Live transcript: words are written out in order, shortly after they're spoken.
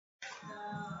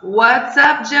What's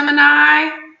up, Gemini?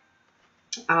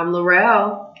 I'm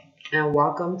Laurel, and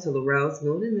welcome to Laurel's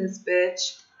Moon in this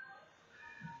bitch.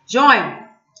 Join me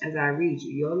as I read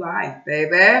you your life,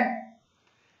 baby.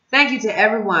 Thank you to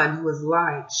everyone who has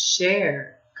liked,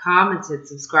 shared, commented,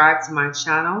 subscribed to my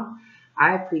channel.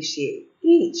 I appreciate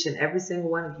each and every single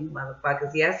one of you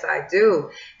motherfuckers. Yes, I do.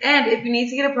 And if you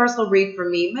need to get a personal read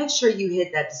from me, make sure you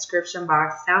hit that description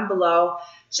box down below.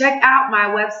 Check out my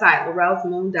website,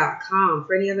 laurelsmoon.com,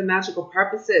 for any other magical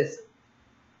purposes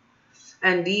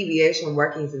and deviation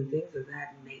workings and things of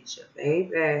that nature,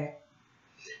 baby.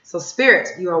 So,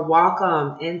 Spirit, you are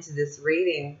welcome into this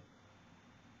reading.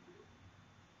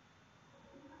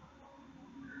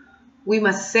 We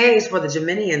must sage for the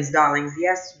Geminians, darlings.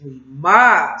 Yes, we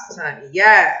must, honey.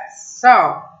 Yes.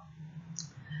 So,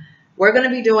 we're going to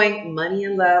be doing money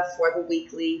and love for the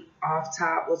weekly off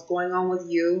top. What's going on with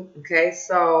you? Okay,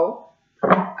 so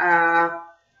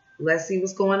let's see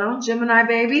what's going on, Gemini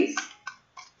babies.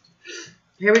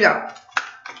 Here we go.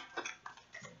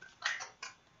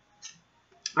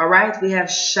 All right, we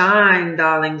have shine,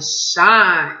 darling,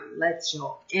 shine. Let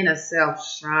your inner self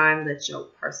shine. Let your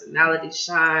personality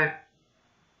shine.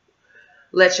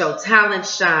 Let your talent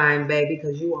shine, baby,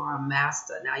 because you are a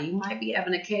master. Now, you might be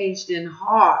having a caged-in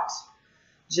heart,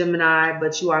 Gemini,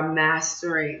 but you are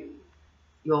mastering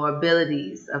your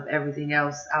abilities of everything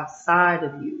else outside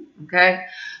of you, okay?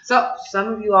 So, some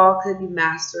of you all could be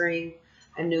mastering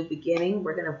a new beginning.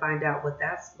 We're going to find out what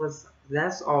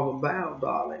that's all about,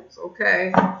 darlings,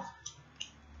 okay?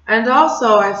 And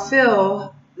also, I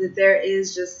feel that there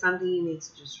is just something you need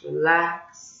to just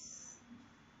relax,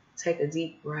 take a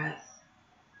deep breath.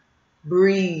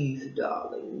 Breathe,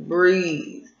 darling.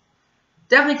 Breathe.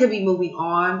 Definitely could be moving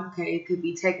on. Okay, it could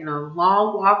be taking a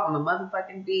long walk on the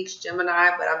motherfucking beach,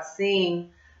 Gemini. But I'm seeing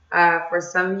for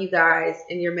some of you guys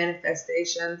in your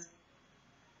manifestations,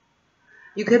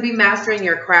 you could be mastering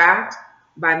your craft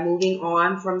by moving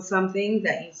on from something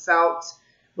that you felt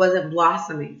wasn't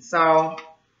blossoming. So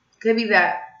it could be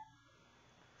that,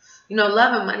 you know,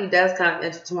 love and money does kind of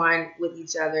intertwine with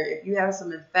each other. If you have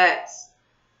some effects,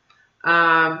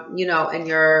 you know, in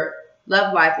your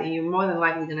love life, and you're more than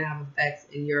likely going to have effects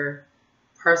in your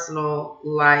personal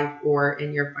life or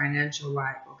in your financial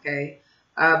life, okay?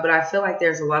 But I feel like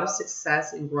there's a lot of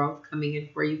success and growth coming in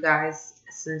for you guys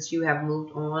since you have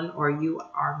moved on or you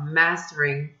are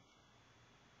mastering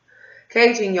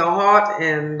caging your heart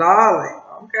and darling,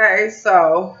 okay?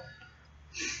 So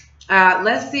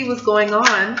let's see what's going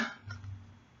on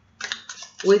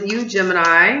with you,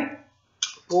 Gemini,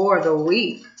 for the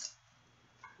week.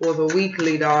 For the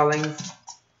weekly, darlings.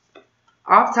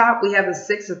 Off top, we have the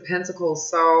Six of Pentacles.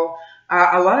 So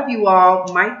a lot of you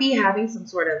all might be having some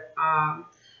sort of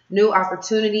new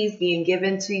opportunities being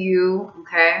given to you,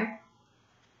 okay?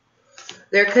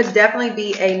 There could definitely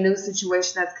be a new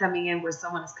situation that's coming in where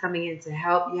someone is coming in to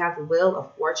help. You have the Wheel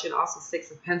of Fortune, also Six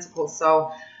of Pentacles.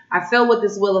 So I feel with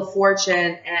this Wheel of Fortune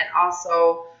and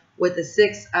also with the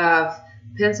Six of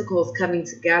Pentacles coming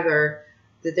together,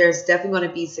 that there's definitely going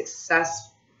to be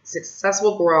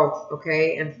successful growth,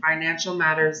 okay, in financial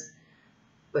matters,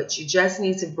 but you just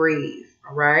need to breathe,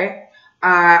 all right?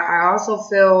 I also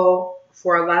feel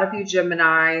for a lot of you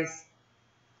Geminis,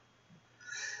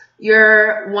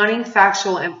 you're wanting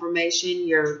factual information.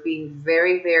 You're being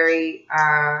very, very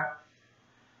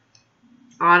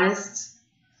honest,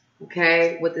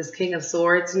 okay, with this King of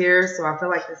Swords here. So I feel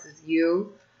like this is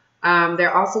you.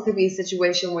 There also could be a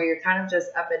situation where you're kind of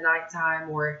just up at nighttime,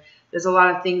 or there's a lot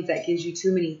of things that gives you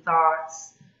too many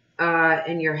thoughts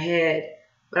in your head.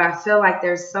 But I feel like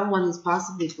there's someone who's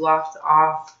possibly blocked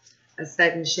off a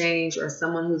sudden change, or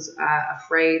someone who's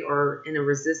afraid or in a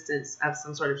resistance of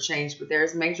some sort of change. But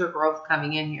there's major growth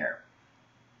coming in here.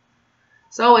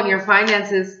 So in your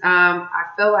finances, I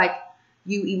feel like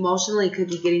you emotionally could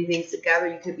be getting things together.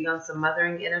 You could be on some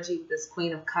mothering energy with this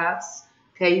Queen of Cups.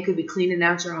 Okay, you could be cleaning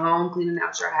out your home, cleaning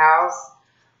out your house,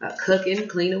 cooking,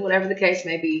 cleaning, whatever the case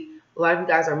may be. A lot of you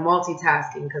guys are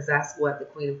multitasking because that's what the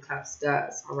Queen of Cups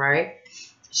does, all right?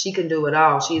 She can do it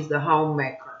all. She's the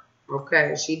homemaker,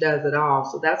 okay? She does it all.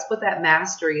 So that's what that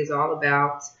mastery is all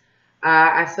about.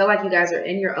 I feel like you guys are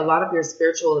in a lot of your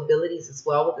spiritual abilities as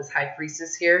well with this High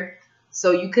Priestess here.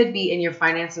 So you could be in your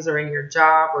finances or in your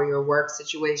job or your work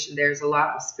situation. There's a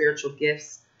lot of spiritual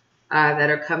gifts that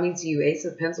are coming to you. Ace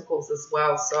of Pentacles as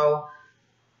well. So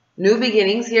new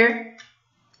beginnings here.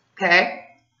 Okay.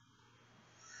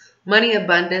 Money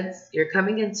abundance. You're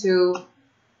coming into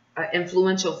an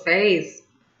influential phase.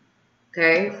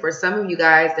 Okay. For some of you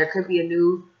guys, there could be a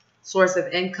new source of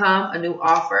income, a new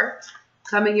offer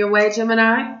coming your way,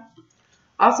 Gemini.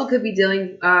 Also could be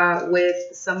dealing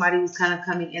with somebody who's kind of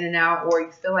coming in and out, or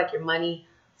you feel like your money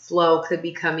flow could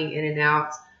be coming in and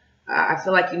out. I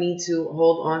feel like you need to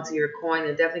hold on to your coin.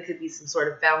 There definitely could be some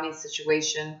sort of family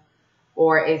situation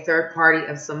or a third party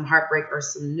of some heartbreak or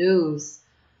some news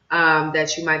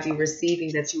that you might be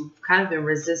receiving that you've kind of been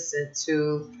resistant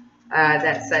to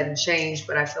that sudden change.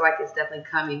 But I feel like it's definitely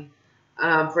coming.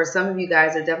 For some of you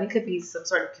guys, there definitely could be some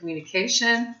sort of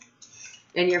communication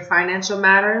in your financial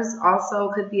matters. Also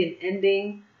could be an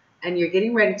ending, and you're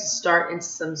getting ready to start into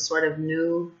some sort of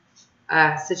new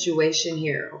situation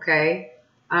here, okay?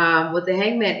 With the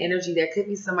Hangman energy, there could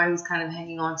be somebody who's kind of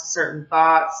hanging on to certain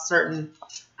thoughts, certain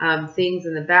things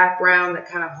in the background that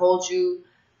kind of hold you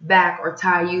back or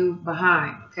tie you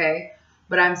behind, okay?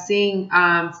 But I'm seeing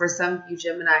for some of you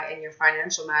Gemini in your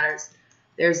financial matters,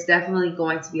 there's definitely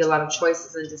going to be a lot of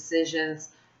choices and decisions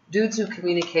due to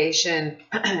communication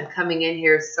coming in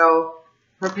here. So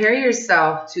prepare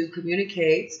yourself to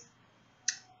communicate.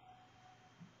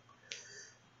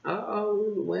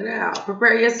 Uh-oh, went out.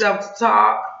 Prepare yourself to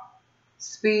talk,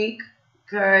 speak,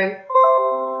 okay?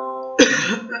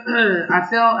 I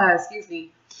feel, excuse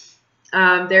me,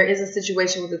 there is a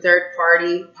situation with a third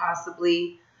party,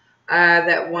 possibly,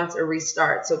 that wants a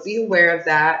restart. So be aware of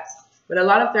that. But a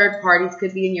lot of third parties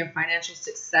could be in your financial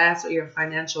success or your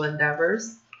financial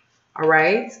endeavors. All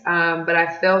right. But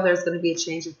I feel there's going to be a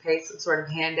change of pace, some sort of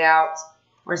handout,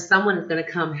 or someone is going to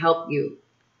come help you.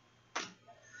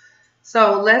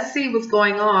 So let's see what's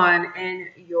going on in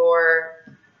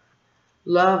your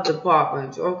love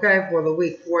department, okay, for the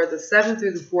week, for the 7th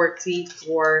through the 14th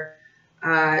for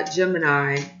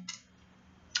Gemini.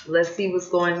 Let's see what's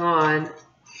going on.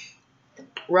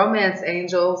 Romance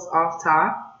angels off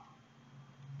top.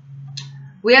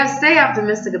 We have stay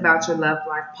optimistic about your love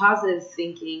life. Positive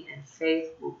thinking and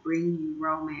faith will bring you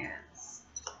romance.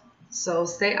 So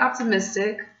stay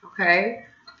optimistic, okay?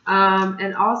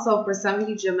 And also for some of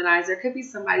you Geminis, there could be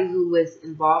somebody who was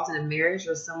involved in a marriage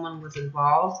or someone was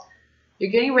involved.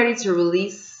 You're getting ready to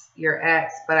release your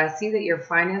ex, but I see that your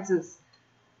finances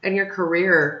and your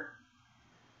career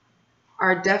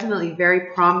are definitely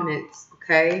very prominent,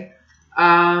 okay?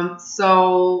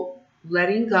 So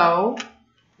letting go,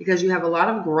 because you have a lot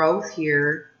of growth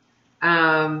here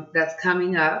that's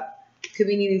coming up. Could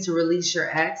be needing to release your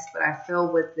ex, but I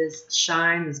feel with this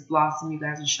shine, this blossom, you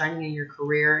guys are shining in your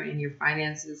career and your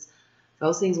finances.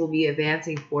 Those things will be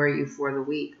advancing for you for the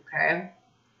week, okay?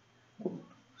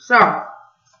 So,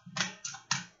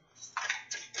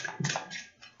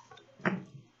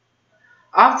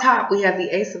 off top, we have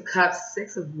the Ace of Cups,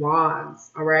 Six of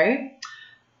Wands, all right?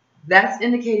 That's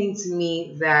indicating to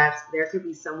me that there could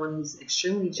be someone who's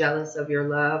extremely jealous of your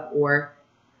love, or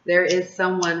there is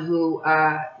someone who,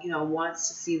 wants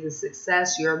to see the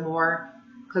success. You're more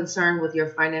concerned with your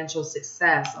financial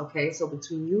success, okay? So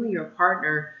between you and your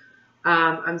partner,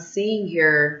 I'm seeing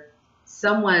here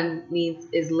someone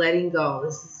is letting go.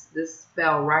 This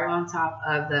fell right on top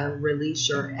of the release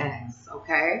your ex,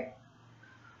 okay?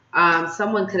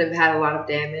 Someone could have had a lot of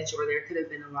damage, or there could have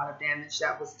been a lot of damage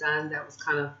that was done that was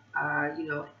kind of,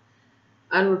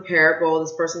 unrepairable.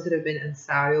 This person could have been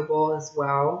insoluble as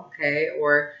well, okay?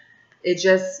 Or it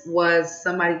just was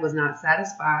somebody was not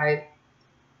satisfied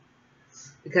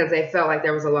because they felt like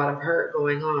there was a lot of hurt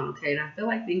going on, okay? And I feel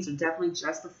like things are definitely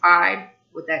justified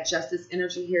with that justice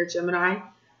energy here, Gemini.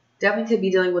 Definitely could be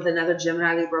dealing with another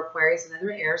Gemini, Libra, Aquarius,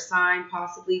 another air sign,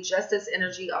 possibly. Justice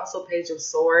energy, also Page of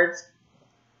Swords.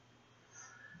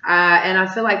 And I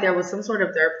feel like there was some sort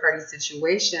of third-party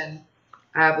situation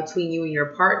between you and your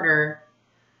partner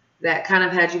that kind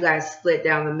of had you guys split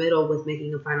down the middle with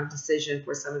making a final decision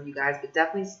for some of you guys. But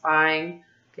definitely spying.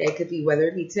 Okay, it could be whether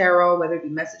it be tarot, whether it be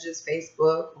messages,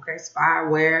 Facebook, okay,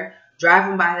 spyware,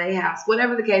 driving by their house,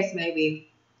 whatever the case may be.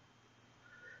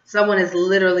 Someone is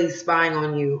literally spying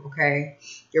on you, okay?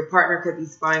 Your partner could be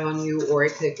spying on you, or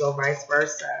it could go vice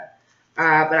versa.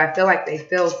 But I feel like they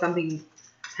feel something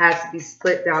had to be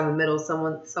split down the middle.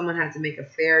 Someone had to make a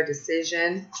fair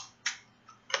decision,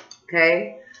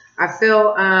 okay? I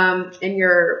feel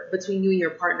between you and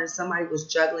your partner, somebody was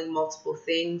juggling multiple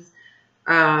things.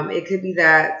 It could be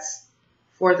that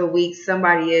for the week,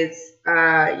 somebody is,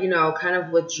 kind of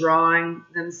withdrawing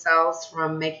themselves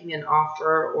from making an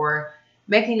offer or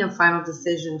making a final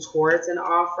decision towards an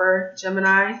offer,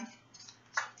 Gemini.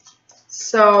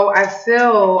 So I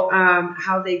feel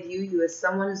how they view you as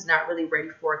someone who's not really ready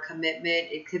for a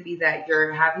commitment. It could be that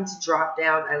you're having to drop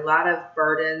down a lot of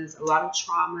burdens, a lot of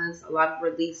traumas, a lot of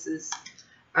releases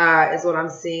is what I'm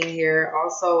seeing here.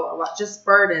 Also, a lot just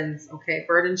burdens, okay,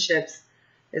 burden ships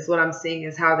is what I'm seeing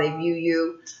is how they view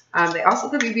you. They also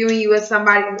could be viewing you as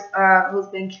somebody who's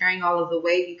been carrying all of the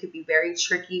weight. You could be very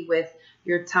tricky with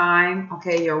your time,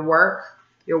 okay, your work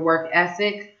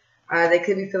ethic. They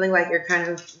could be feeling like you're kind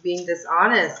of being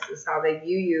dishonest is how they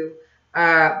view you.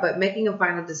 But making a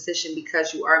final decision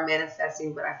because you are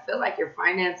manifesting. But I feel like your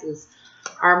finances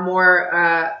are more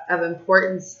of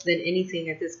importance than anything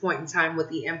at this point in time with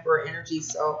the Emperor energy.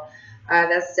 So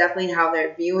that's definitely how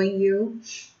they're viewing you.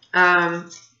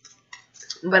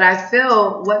 But I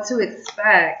feel what to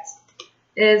expect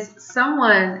is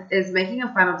someone is making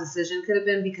a final decision. Could have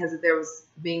been because there was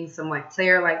being some like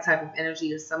player-like type of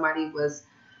energy, or somebody was,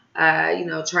 you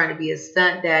know, trying to be a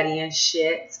stunt daddy and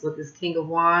shit with this King of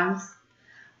Wands.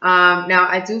 Now,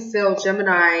 I do feel,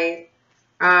 Gemini,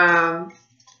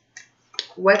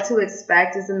 what to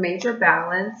expect is a major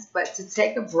balance, but to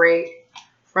take a break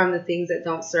from the things that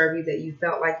don't serve you, that you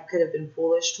felt like you could have been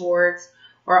foolish towards.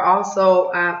 Or also,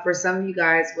 for some of you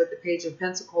guys with the Page of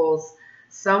Pentacles,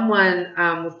 someone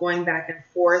was going back and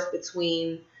forth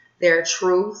between their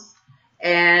truth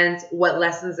and what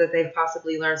lessons that they've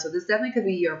possibly learned. So this definitely could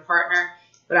be your partner,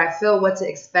 but I feel what to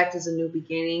expect is a new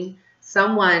beginning.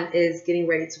 Someone is getting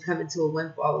ready to come into a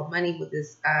windfall of money with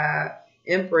this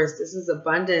Empress. This is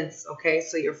abundance, okay?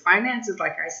 So your finances,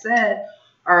 like I said,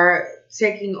 are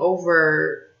taking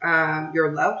over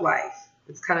your love life.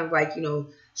 It's kind of like, you know,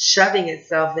 shoving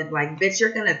itself in like, bitch,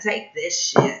 you're going to take this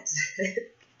shit.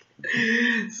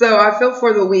 So I feel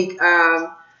for the week,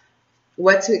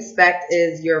 what to expect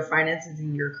is your finances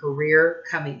and your career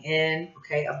coming in,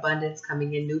 okay? Abundance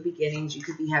coming in, new beginnings. You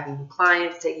could be having new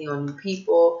clients, taking on new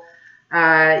people,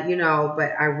 you know,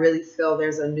 but I really feel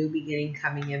there's a new beginning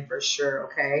coming in for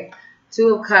sure, okay?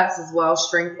 Two of Cups as well,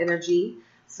 strength energy.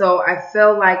 So I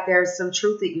feel like there's some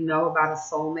truth that you know about a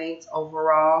soulmate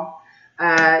overall.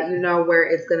 You know where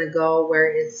it's going to go, where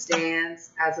it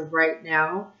stands as of right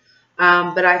now.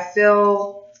 But I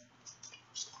feel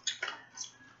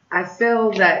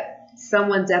that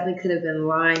someone definitely could have been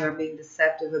lying or being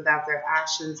deceptive about their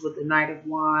actions with the Knight of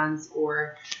Wands,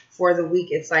 or for the week,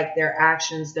 it's like their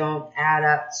actions don't add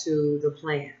up to the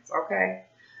plans, okay?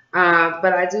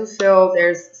 But I do feel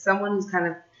there's someone who's kind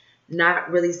of not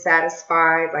really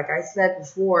satisfied, like I said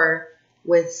before,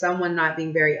 with someone not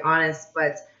being very honest,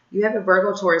 but you have a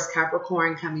Virgo, Taurus,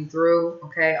 Capricorn coming through,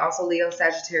 okay? Also Leo,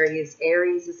 Sagittarius,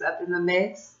 Aries is up in the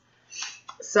mix.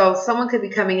 So someone could be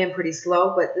coming in pretty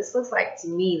slow, but this looks like, to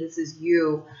me, this is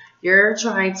you. You're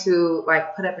trying to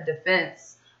like put up a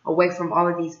defense away from all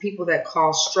of these people that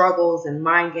cause struggles and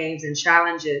mind games and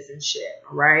challenges and shit,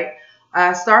 all right?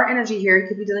 Star energy here, you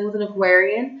could be dealing with an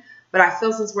Aquarian, but I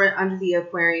feel since we're under the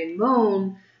Aquarian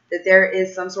moon, that there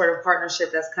is some sort of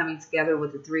partnership that's coming together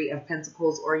with the Three of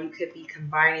Pentacles, or you could be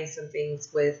combining some things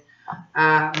with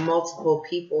multiple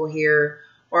people here,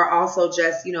 or also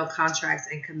just, you know, contracts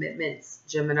and commitments,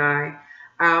 Gemini.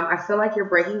 I feel like you're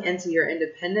breaking into your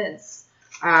independence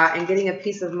and getting a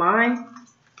peace of mind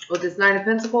with this Nine of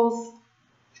Pentacles.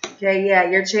 Okay, yeah,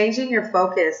 you're changing your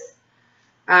focus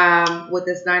with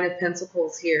this Nine of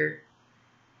Pentacles here.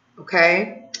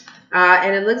 Okay.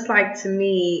 And it looks like to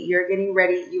me you're getting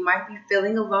ready. You might be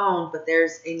feeling alone, but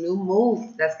there's a new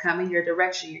move that's coming your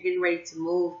direction. You're getting ready to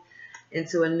move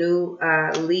into a new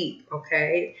leap,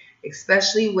 okay?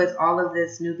 Especially with all of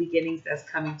this new beginnings that's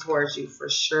coming towards you for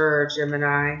sure,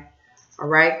 Gemini. All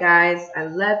right, guys, I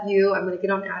love you. I'm going to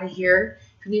get on out of here.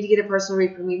 If you need to get a personal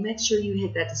read from me, make sure you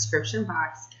hit that description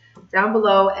box down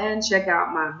below and check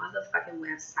out my motherfucking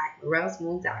website,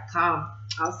 lorelsmoon.com.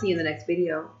 I'll see you in the next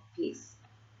video. Peace.